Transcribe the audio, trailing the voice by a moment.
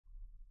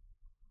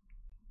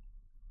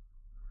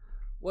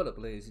What up,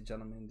 ladies and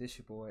gentlemen? This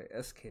your boy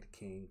SK the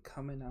King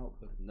coming out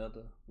with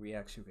another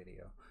reaction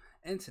video.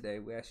 And today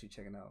we're actually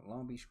checking out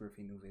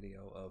Longbeachgriffy new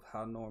video of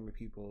how normal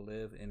people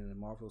live in the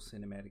Marvel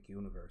Cinematic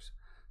Universe.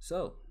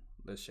 So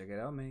let's check it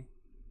out, man.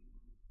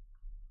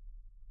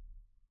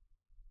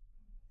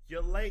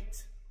 You're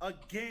late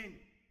again.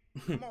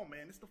 Come on,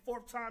 man. It's the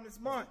fourth time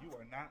this month. You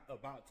are not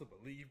about to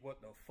believe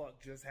what the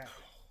fuck just happened.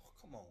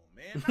 Come on,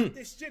 man. Not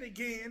this shit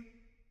again.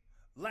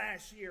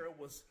 Last year it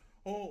was,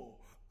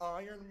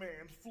 Iron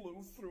Man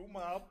flew through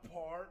my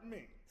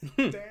apartment.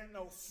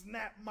 Thanos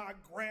snapped my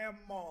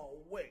grandma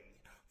away.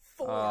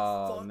 Thor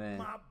fucked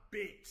my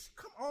bitch.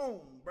 Come on,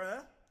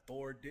 bruh.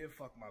 Thor did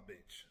fuck my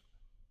bitch.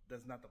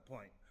 That's not the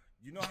point.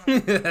 You know how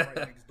he's right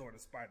next door to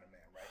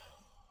Spider-Man, right?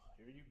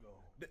 Here you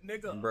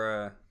go. Nigga,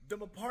 Bruh.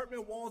 them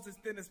apartment walls is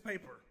thin as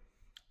paper.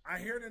 I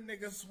hear the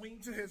nigga swing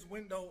to his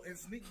window and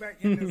sneak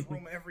back in his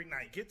room every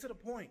night. Get to the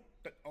point.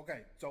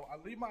 Okay, so I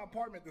leave my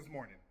apartment this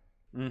morning.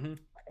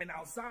 And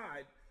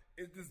outside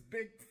is this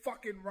big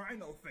fucking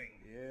rhino thing.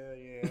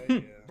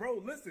 Yeah.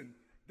 Bro, listen.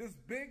 This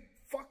big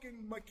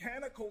fucking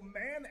mechanical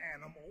man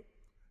animal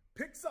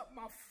picks up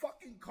my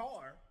fucking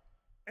car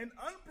and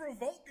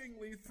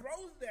unprovokingly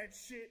throws that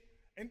shit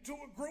into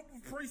a group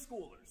of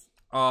preschoolers.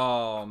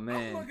 Oh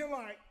man. I'm looking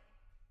like,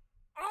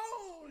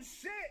 oh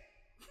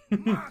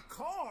shit, my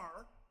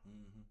car.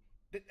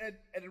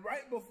 And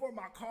right before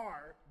my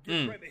car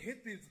gets ready to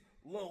hit these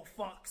little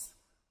fucks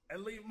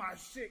and leave my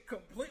shit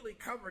completely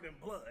covered in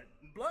blood.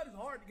 And blood is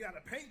hard to get out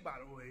of paint, by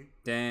the way.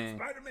 Dang.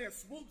 Spider-Man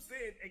swoops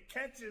in and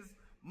catches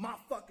my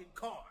fucking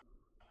car.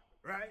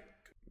 Right?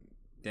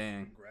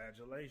 Dang.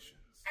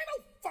 Congratulations. Ain't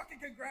no fucking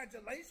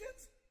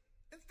congratulations.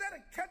 Instead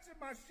of catching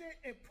my shit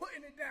and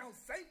putting it down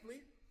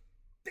safely,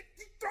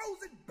 he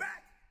throws it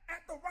back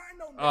at the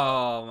rhino.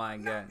 Oh my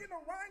god. Knocking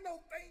the rhino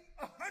thing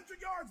 100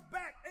 yards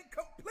back and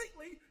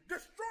completely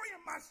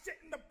destroying my shit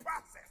in the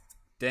process.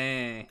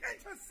 Dang.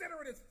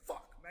 Inconsiderate as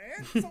fuck,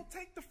 man. So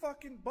take the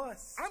fucking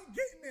bus. I'm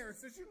getting there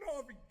since you know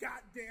every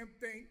goddamn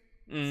thing.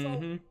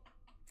 So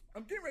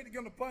I'm getting ready to get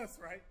on the bus,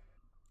 right?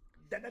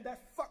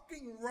 That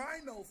fucking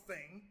rhino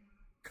thing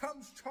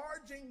comes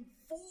charging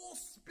full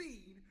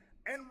speed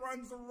and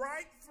runs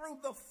right through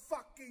the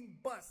fucking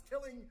bus,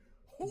 killing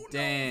who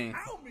knows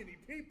how many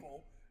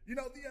people. You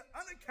know, the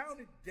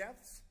unaccounted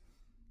deaths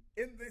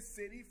in this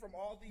city from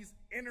all these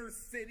inner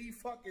city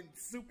fucking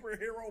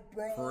superhero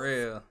brawls. For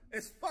real.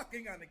 It's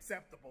fucking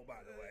unacceptable, by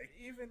the way.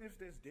 Even if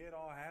this did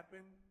all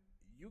happen,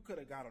 you could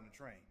have got on the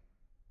train.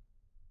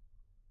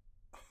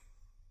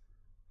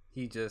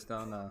 He just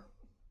don't know.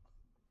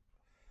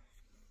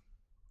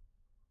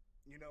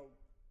 You know,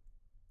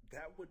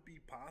 that would be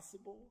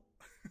possible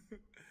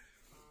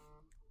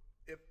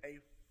if a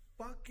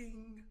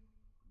fucking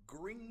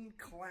green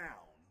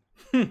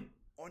clown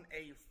on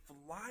a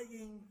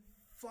flying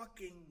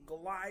fucking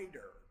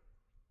glider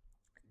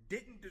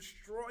didn't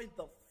destroy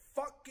the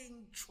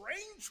fucking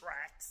train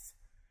tracks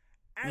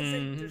as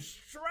a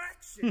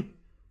distraction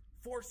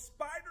for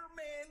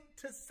Spider-Man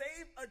to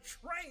save a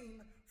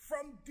train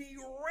from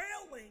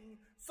derailing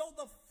so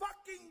the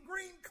fucking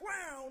green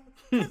clown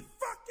could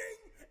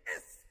fucking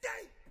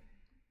escape.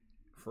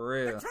 For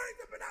real. The trains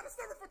have been out of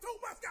service for 2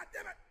 months,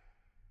 goddammit.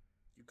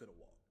 You could have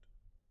walked.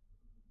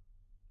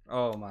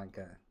 Oh my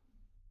god.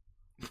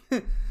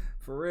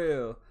 For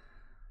real.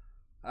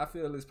 I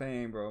feel this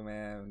pain, bro,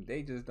 man.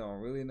 They just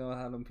don't really know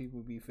how them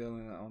people be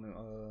feeling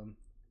on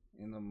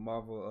in the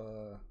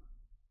Marvel.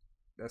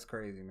 That's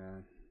crazy,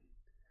 man.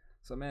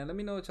 So, man, let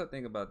me know what y'all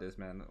think about this,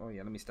 man. Oh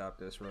yeah, let me stop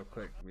this real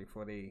quick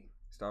before they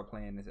start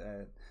playing this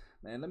ad.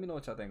 Man, let me know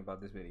what y'all think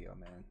about this video,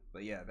 man.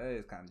 But yeah, that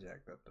is kind of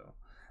jacked up though.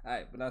 All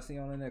right, but I'll see you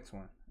on the next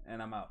one,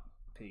 and I'm out.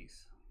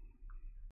 Peace.